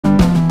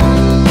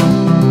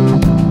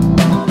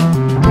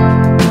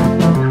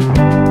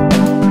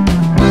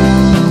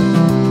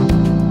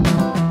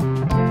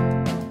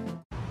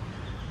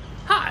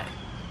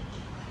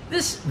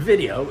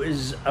video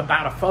is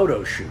about a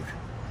photo shoot.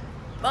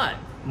 But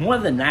more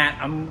than that,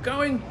 I'm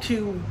going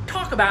to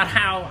talk about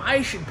how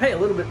I should pay a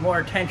little bit more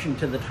attention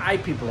to the Thai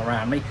people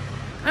around me.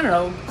 I don't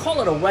know, call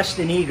it a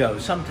Western ego.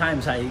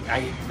 Sometimes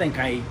I think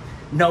I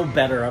know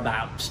better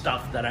about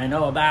stuff that I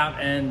know about,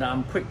 and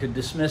I'm quick to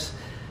dismiss,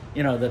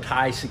 the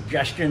Thai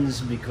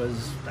suggestions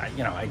because,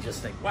 I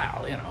just think,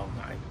 wow,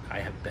 I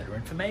have better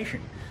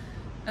information.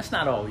 That's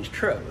not always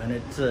true,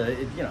 and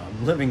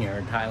I'm living here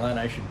in Thailand.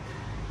 I should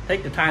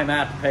take the time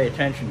out to pay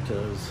attention to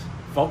those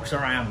folks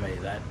around me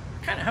that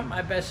kind of have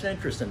my best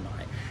interest in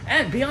mind.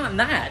 And beyond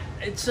that,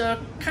 it's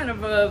a kind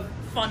of a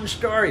fun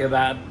story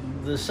about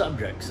the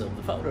subjects of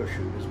the photo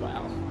shoot as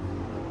well.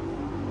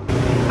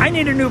 I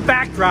need a new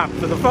backdrop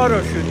for the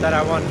photo shoot that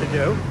I want to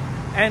do.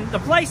 And the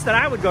place that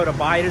I would go to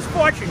buy it is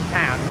Fortune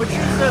Town, which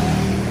is a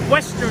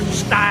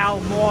Western-style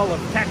mall of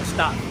tech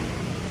stuff.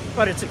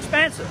 But it's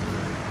expensive.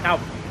 Now,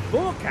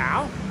 Bua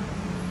Khao,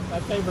 my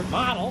favorite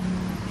model,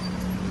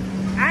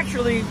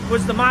 actually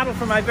was the model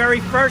for my very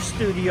first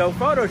studio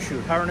photo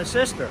shoot, her and her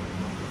sister.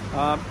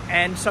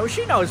 And so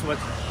she knows what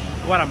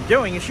I'm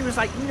doing. And she was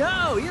like,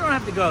 no, you don't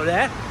have to go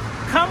there.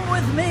 Come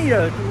with me.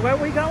 Where are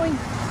we going?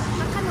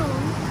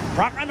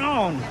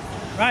 Rakanon.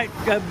 Right.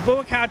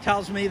 Bua Khao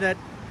tells me that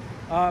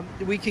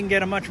we can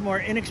get a much more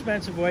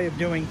inexpensive way of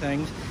doing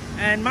things.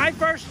 And my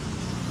first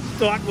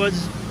thought was,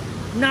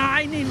 no,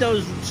 I need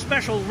those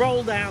special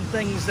roll-down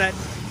things that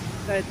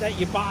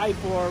you buy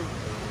for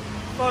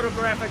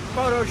photographic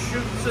photo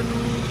shoots, and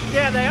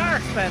yeah, they are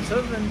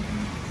expensive. And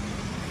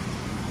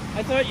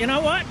I thought, you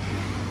know what?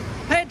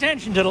 Pay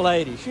attention to the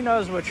lady. She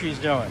knows what she's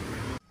doing.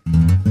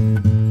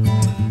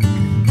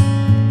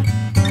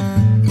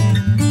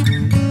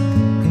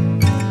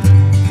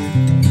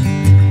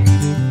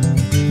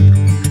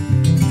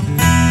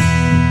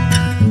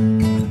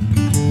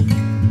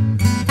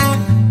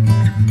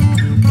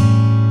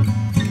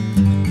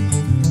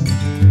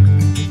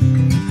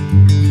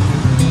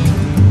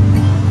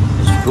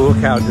 Bua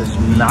Khao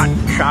does not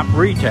shop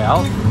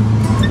retail.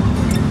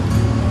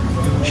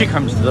 She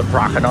comes to the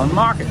Bangkok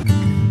market.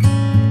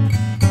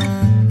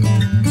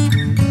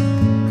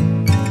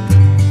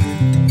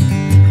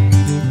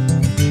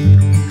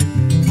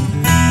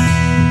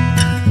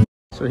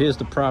 So here's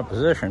the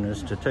proposition,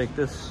 is to take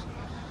this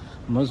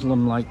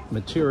Muslim-like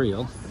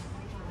material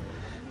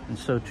and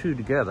sew two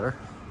together.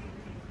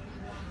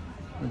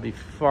 It would be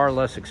far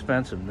less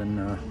expensive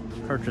than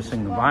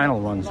purchasing the vinyl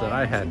ones that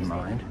I had in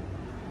mind.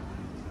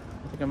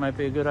 I think it might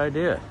be a good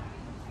idea.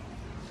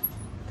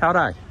 How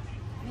dai?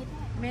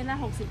 เมตรละ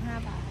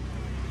65 บาท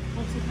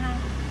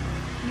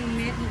 65 1 เ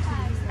มตร1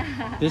 ชิ้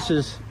น This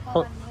is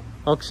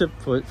Oxip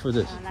for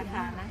this. ราค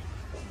านะ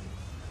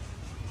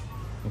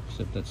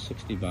Oxip, that's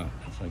 60 baht.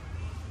 That's like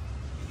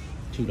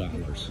 $2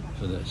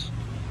 for this.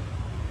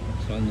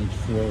 So I need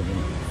 4 of them.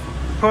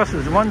 Cost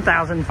was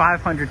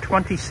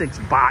 1,526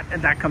 baht,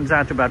 and that comes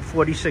out to about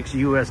 46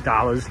 US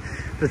dollars.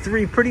 The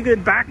 3 pretty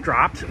good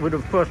backdrops would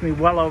have cost me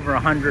well over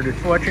 100 at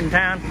Fortune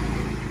Town.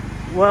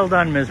 Well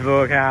done, Ms.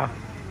 Bua Khao.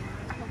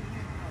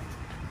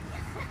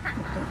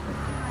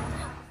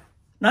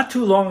 Not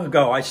too long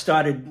ago, I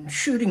started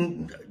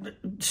shooting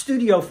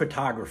studio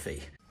photography.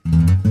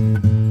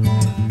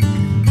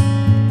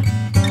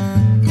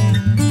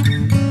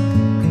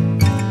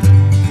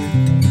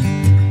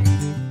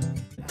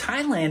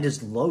 Thailand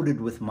is loaded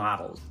with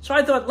models. So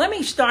I thought, let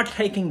me start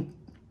taking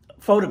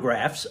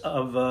photographs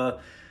of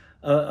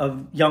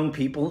young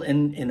people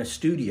in a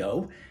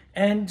studio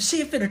and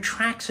see if it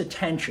attracts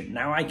attention.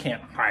 Now, I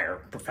can't hire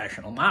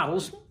professional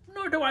models,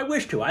 nor do I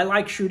wish to. I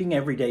like shooting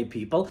everyday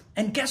people.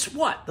 And guess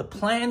what? The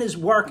plan is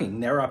working.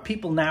 There are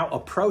people now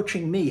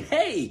approaching me.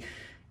 Hey,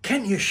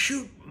 can you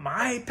shoot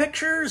my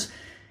pictures?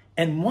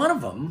 And one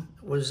of them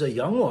was a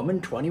young woman,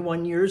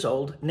 21 years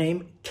old,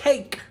 named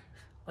Cake,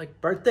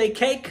 like birthday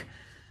cake.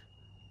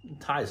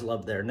 Thais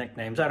love their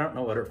nicknames. I don't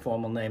know what her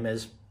formal name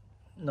is.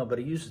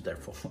 Nobody uses their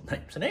formal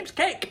names. Her name's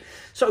Cake.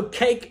 So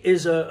Cake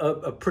is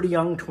a pretty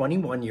young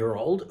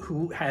 21-year-old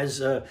who has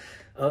a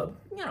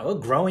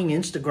growing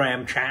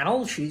Instagram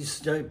channel.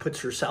 She's puts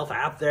herself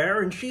out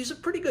there, and she's a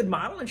pretty good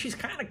model, and she's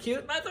kind of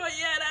cute. And I thought,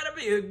 yeah, that'd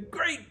be a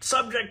great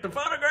subject to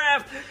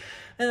photograph.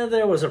 And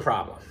there was a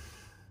problem.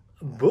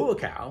 Bua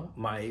Khao,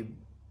 my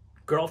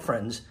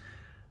girlfriend's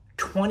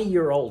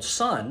 20-year-old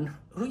son,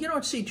 who you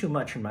don't see too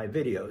much in my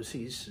videos,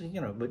 he's,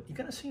 but you're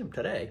going to see him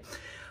today.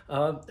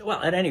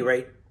 Well, at any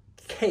rate,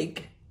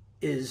 Cake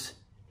is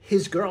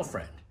his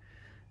girlfriend.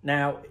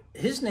 Now,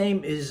 his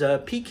name is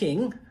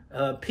Peking.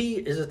 P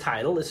is a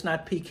title. It's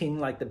not Peking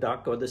like the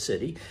duck or the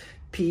city.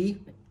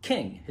 P,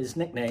 King. His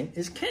nickname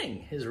is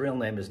King. His real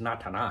name is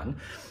Natanan.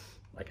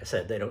 Like I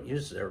said, they don't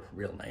use their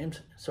real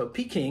names. So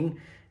Peking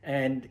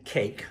and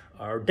Cake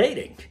are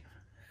dating.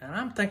 And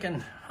I'm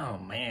thinking, oh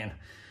man,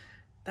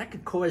 that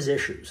could cause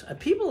issues.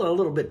 People are a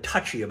little bit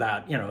touchy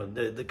about,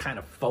 the kind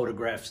of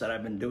photographs that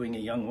I've been doing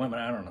of young women.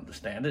 I don't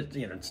understand it.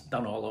 It's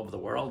done all over the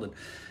world, and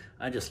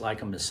I just like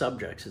them as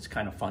subjects. It's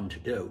kind of fun to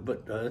do,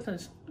 but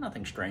there's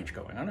nothing strange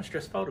going on. It's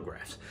just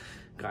photographs.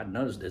 God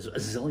knows there's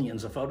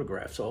zillions of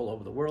photographs all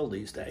over the world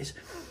these days.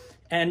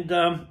 And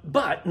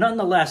but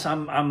nonetheless,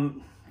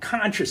 I'm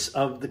conscious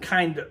of the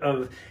kind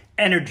of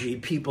energy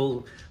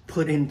people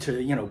put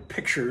into, you know,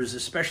 pictures,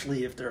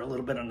 especially if they're a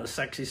little bit on the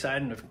sexy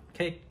side. And if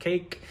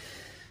Cake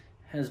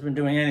has been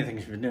doing anything,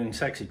 she's been doing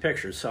sexy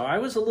pictures. So I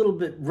was a little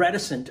bit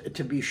reticent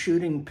to be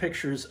shooting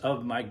pictures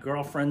of my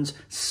girlfriend's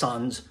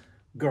son's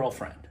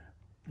girlfriend.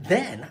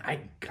 Then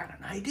I got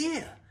an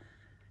idea.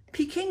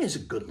 Peking is a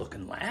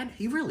good-looking lad.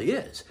 He really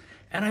is.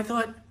 And I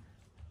thought,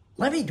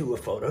 let me do a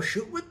photo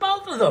shoot with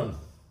both of them.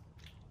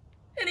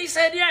 And he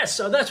said yes,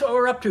 so that's what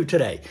we're up to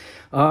today.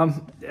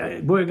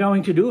 We're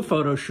going to do a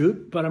photo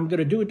shoot, but I'm going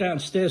to do it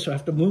downstairs, so I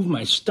have to move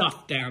my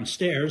stuff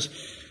downstairs.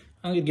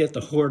 I'm going to get the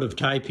horde of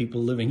Thai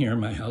people living here in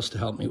my house to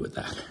help me with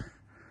that.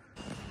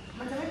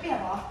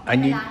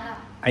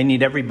 I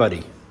need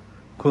everybody.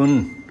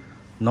 Kun,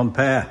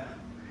 Nompe,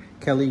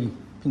 Kelly,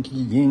 Pinky,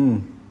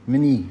 Ying,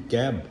 Minnie,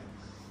 Gab.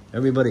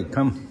 Everybody,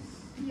 come.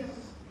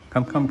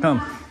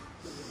 Come.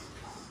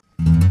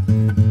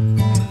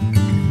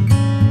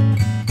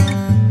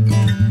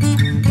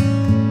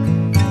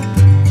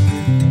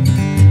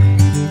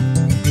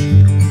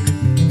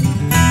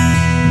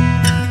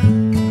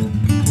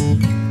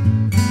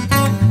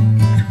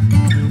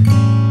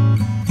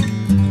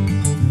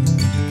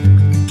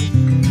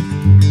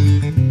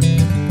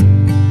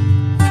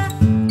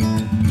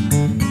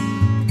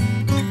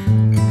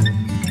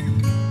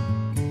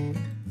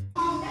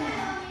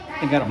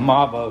 I got a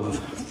mob of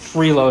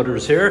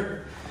freeloaders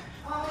here.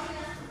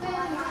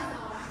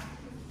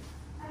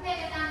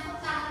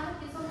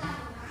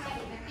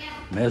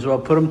 May as well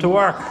put them to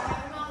work.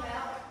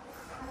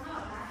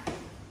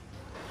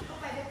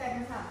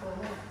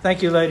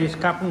 Thank you, ladies.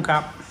 Kapun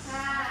kap.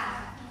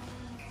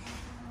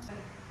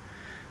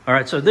 All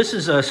right, so this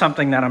is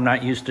something that I'm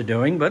not used to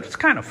doing, but it's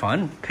kind of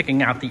fun,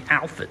 picking out the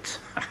outfits.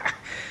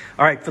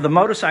 All right, for the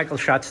motorcycle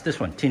shots,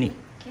 this one, Tini.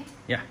 Okay.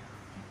 Yeah.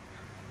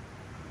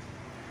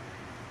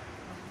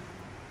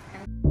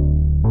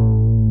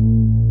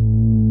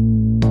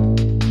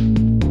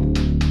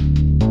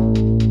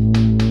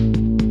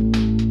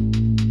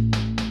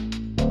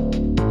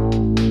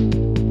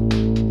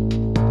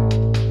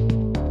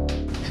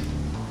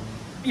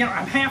 You know,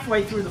 I'm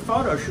halfway through the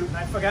photo shoot and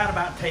I forgot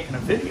about taking a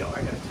video.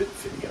 I got to do the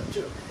video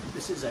too.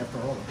 This is, after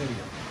all, a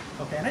video.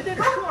 Okay, and I did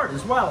a short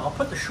as well. I'll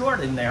put the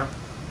short in there.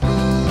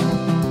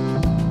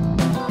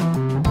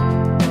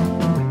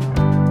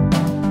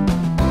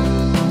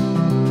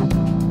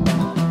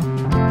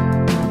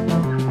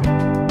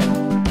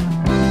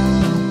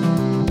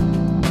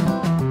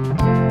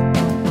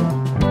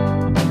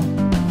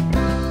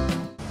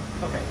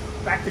 Okay,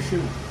 back to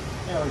shooting.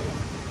 There we go.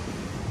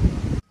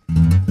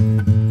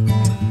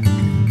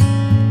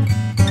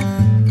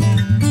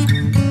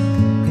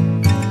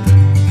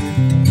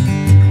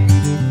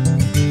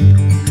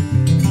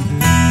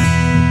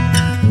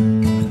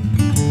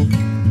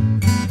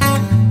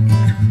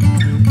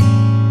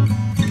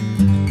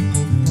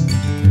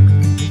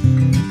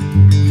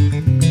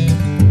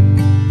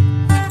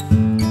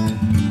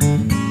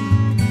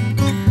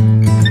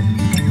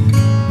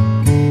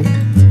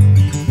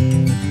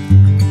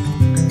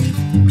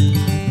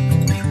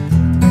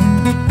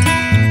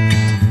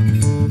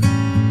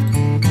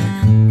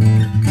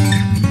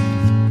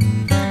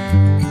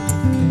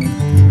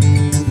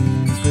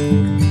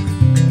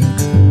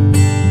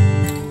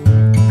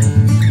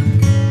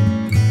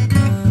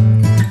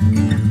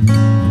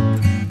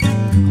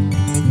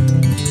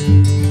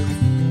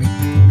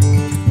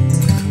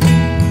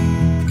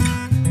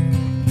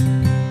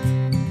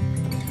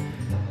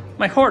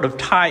 My horde of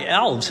Thai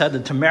elves had the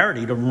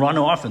temerity to run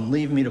off and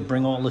leave me to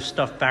bring all this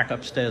stuff back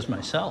upstairs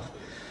myself.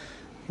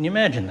 Can you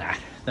imagine that,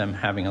 them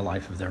having a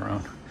life of their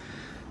own?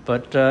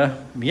 But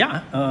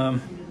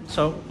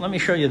so let me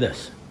show you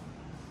this.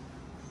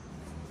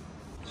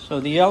 So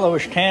the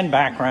yellowish tan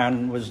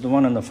background was the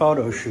one in the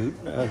photo shoot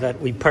that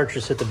we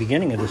purchased at the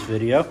beginning of this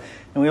video.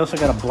 And we also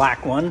got a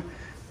black one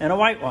and a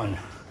white one.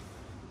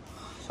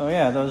 So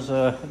yeah,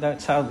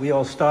 that's how we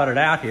all started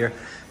out here.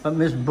 But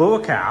Miss Bua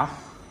Khao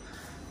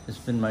has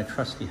been my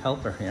trusty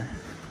helper here.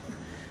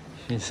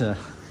 She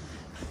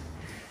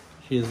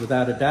has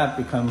without a doubt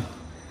become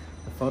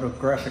the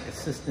photographic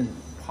assistant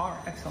par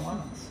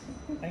excellence.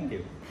 Thank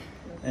you.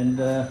 And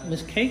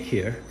Miss Cake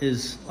here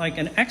is like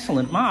an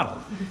excellent model.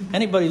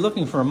 Anybody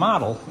looking for a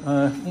model,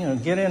 you know,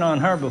 get in on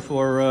her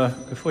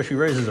before she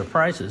raises her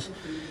prices.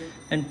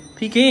 And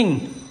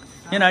Peking,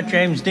 you're not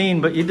James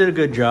Dean, but you did a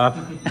good job.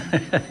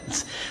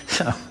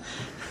 So,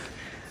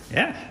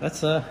 yeah,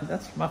 that's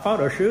my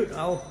photo shoot.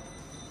 I'll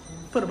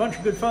put a bunch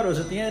of good photos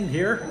at the end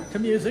here to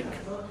music,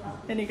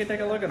 and you can take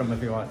a look at them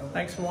if you want.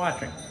 Thanks for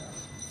watching.